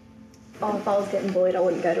 Oh, if I was getting bullied, I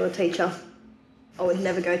wouldn't go to a teacher. I would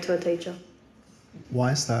never go to a teacher.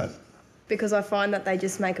 Why is that? Because I find that they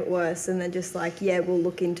just make it worse, and they're just like, yeah, we'll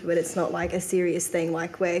look into it. It's not like a serious thing,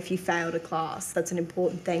 like where if you failed a class, that's an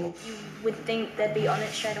important thing. You would think they'd be on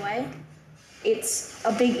it straight away. It's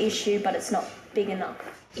a big issue, but it's not big enough.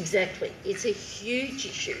 Exactly. It's a huge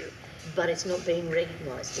issue, but it's not being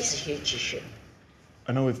recognised as a huge issue.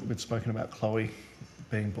 I know we've spoken about Chloe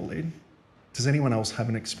being bullied. Does anyone else have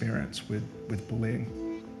an experience with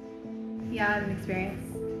bullying? Yeah, I have an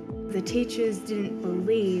experience. The teachers didn't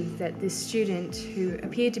believe that this student, who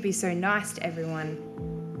appeared to be so nice to everyone,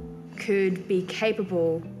 could be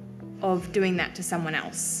capable of doing that to someone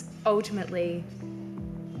else. Ultimately,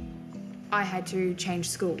 I had to change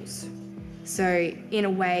schools. So in a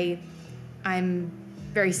way, I'm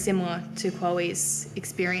very similar to Chloe's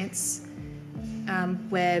experience.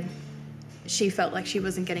 where she felt like she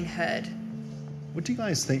wasn't getting heard. What do you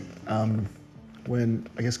guys think when,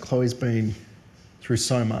 I guess, Chloe's been through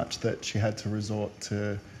so much that she had to resort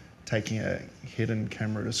to taking a hidden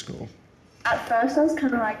camera to school? At first I was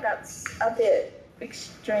kind of like, that's a bit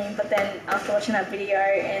extreme, but then after watching that video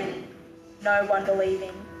and no one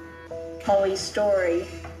believing Chloe's story,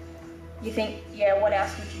 you think, yeah, what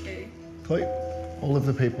else would you do? Chloe, all of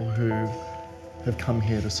the people who have come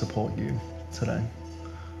here to support you today,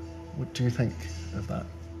 what do you think of that?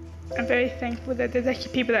 I'm very thankful that there's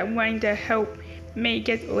actually people that want to help me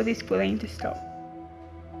get all this bullying to stop.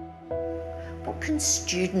 What can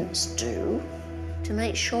students do to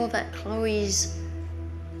make sure that Chloe's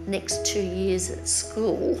next 2 years at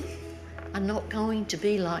school are not going to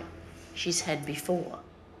be like she's had before?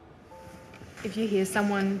 If you hear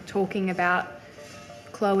someone talking about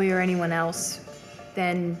Chloe or anyone else,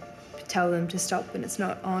 then tell them to stop when it's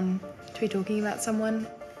not on to be talking about someone.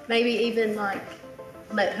 Maybe even like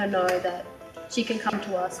let her know that she can come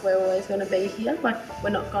to us, we're always going to be here. Like, we're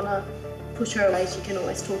not going to push her away, she can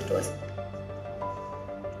always talk to us.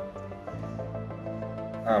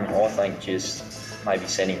 I think just maybe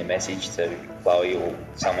sending a message to Chloe or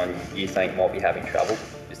someone you think might be having trouble,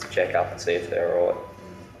 just to check up and see if they're all right.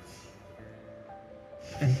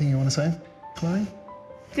 Anything you want to say, Chloe?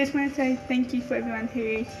 Just want to say thank you for everyone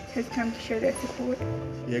who has come to show their support.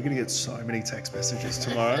 Yeah, you're going to get so many text messages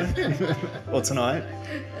tomorrow or tonight.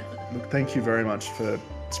 Look, thank you very much for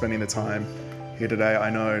spending the time here today. I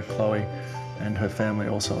know Chloe and her family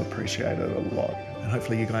also appreciate it a lot. And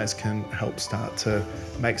hopefully you guys can help start to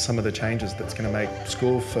make some of the changes that's going to make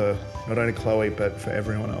school for not only Chloe, but for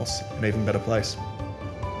everyone else an even better place.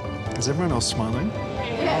 Is everyone else smiling?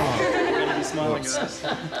 Yeah. Oh, you're smiling, guys.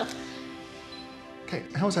 Okay,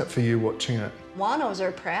 how was that for you watching it? One, I was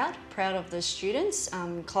very proud of the students,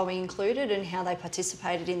 Chloe included, and how they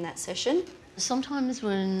participated in that session. Sometimes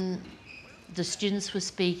when the students were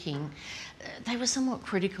speaking, they were somewhat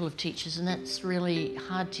critical of teachers, and that's really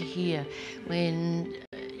hard to hear when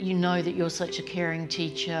you know that you're such a caring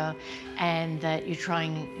teacher and that you're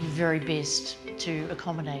trying your very best to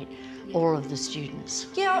accommodate all of the students.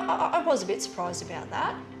 Yeah, I was a bit surprised about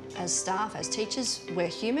that. As staff, as teachers, we're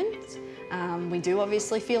humans. We do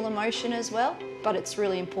obviously feel emotion as well, but it's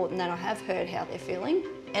really important that I have heard how they're feeling.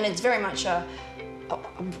 And it's very much a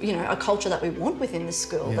culture that we want within the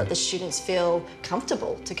school, that the students feel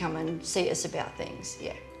comfortable to come and see us about things,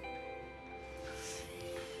 yeah.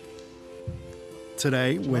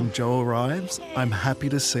 Today, when Joe arrives, I'm happy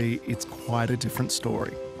to see it's quite a different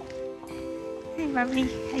story. Hey, Mummy.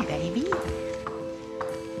 Hey, baby.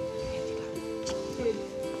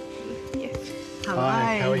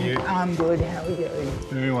 Hi, how are you? I'm good, how are you?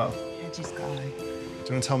 Very well. How'd you go? Do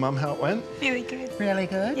you want to tell Mum how it went? Really good. Really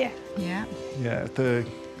good? Yeah. Yeah. Yeah, the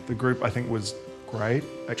group I think was great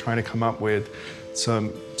at trying to come up with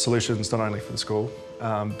some solutions not only for the school,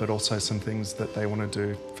 but also some things that they want to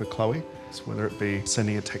do for Chloe. So whether it be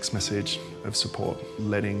sending a text message of support,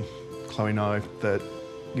 letting Chloe know that,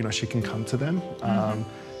 you know, she can come to them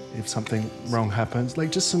if something wrong happens,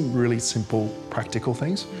 like just some really simple, practical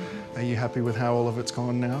things. Are you happy with how all of it's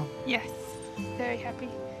gone now? Yes, very happy.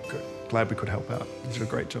 Good. Glad we could help out. You did a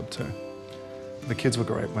great job too. The kids were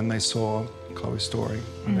great when they saw Chloe's story,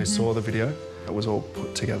 when they saw the video. It was all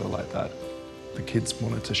put together like that. The kids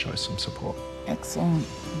wanted to show some support. Excellent.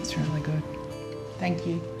 That's really good. Thank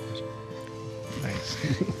you. Thanks.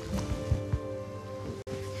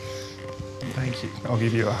 Thank you. I'll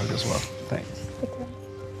give you a hug as well. Thanks.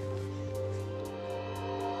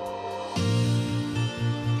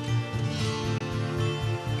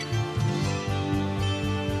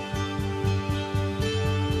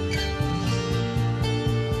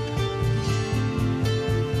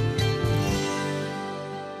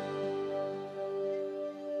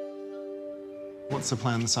 What's the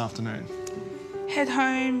plan this afternoon? Head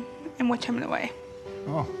home and watch Home and Away.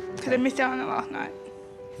 Oh. Because I missed out on it last night.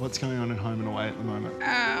 What's going on at Home and Away at the moment?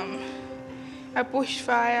 A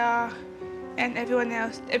bushfire, and everyone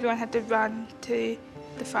had to run to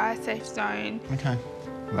the fire safe zone. Okay.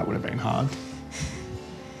 Well, that would have been hard.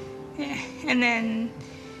 Yeah, and then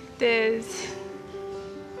there's,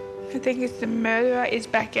 I think it's the murderer is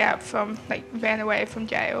back out from, like, ran away from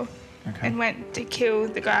jail. Okay. And went to kill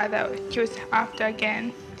the guy that he was after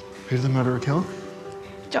again. Who did the murderer kill?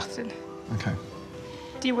 Justin. Okay.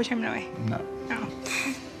 Do you watch Home and Away? No. No.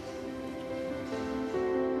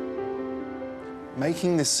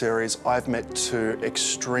 Making this series, I've met two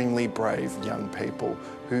extremely brave young people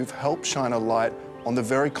who've helped shine a light on the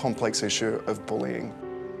very complex issue of bullying.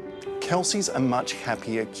 Kelsey's a much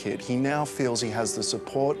happier kid. He now feels he has the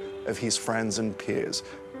support of his friends and peers.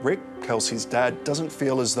 Rick, Kelsey's dad, doesn't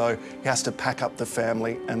feel as though he has to pack up the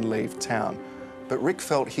family and leave town. But Rick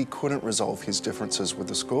felt he couldn't resolve his differences with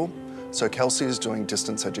the school, so Kelsey is doing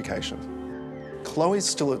distance education. Chloe's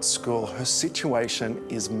still at school. Her situation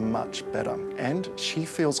is much better, and she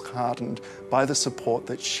feels heartened by the support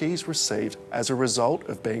that she's received as a result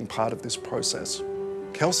of being part of this process.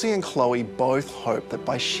 Kelsey and Chloe both hope that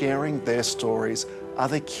by sharing their stories,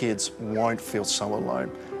 other kids won't feel so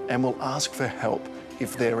alone and will ask for help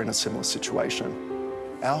if they're in a similar situation.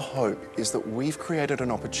 Our hope is that we've created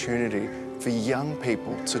an opportunity for young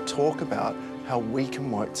people to talk about how we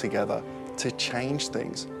can work together to change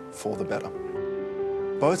things for the better.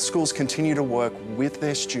 Both schools continue to work with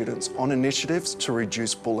their students on initiatives to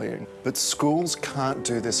reduce bullying, but schools can't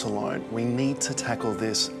do this alone. We need to tackle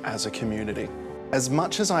this as a community. As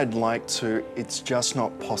much as I'd like to, it's just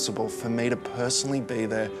not possible for me to personally be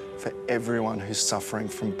there for everyone who's suffering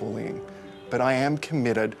from bullying. But I am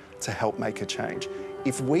committed to help make a change.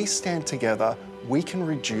 If we stand together, we can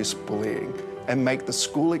reduce bullying and make the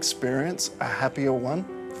school experience a happier one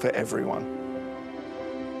for everyone.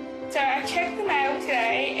 So I checked the mail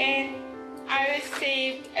today and I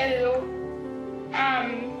received a little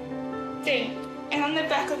thing. And on the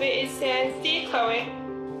back of it, it says, "Dear Chloe,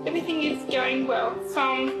 everything is going well,"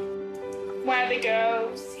 from one of the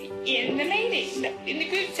girls in the meeting, in the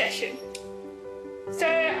group session. So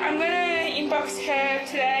I'm going to inbox her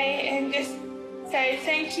today and just say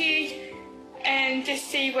thank you and just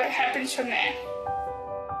see what happens from there.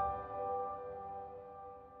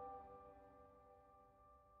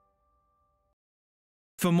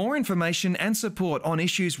 For more information and support on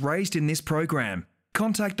issues raised in this program,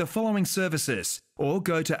 contact the following services or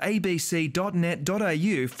go to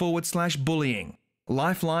abc.net.au/bullying.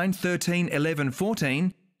 Lifeline 13 11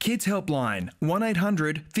 14, Kids Helpline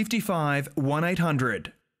 1800 55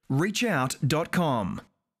 1800, reachout.com.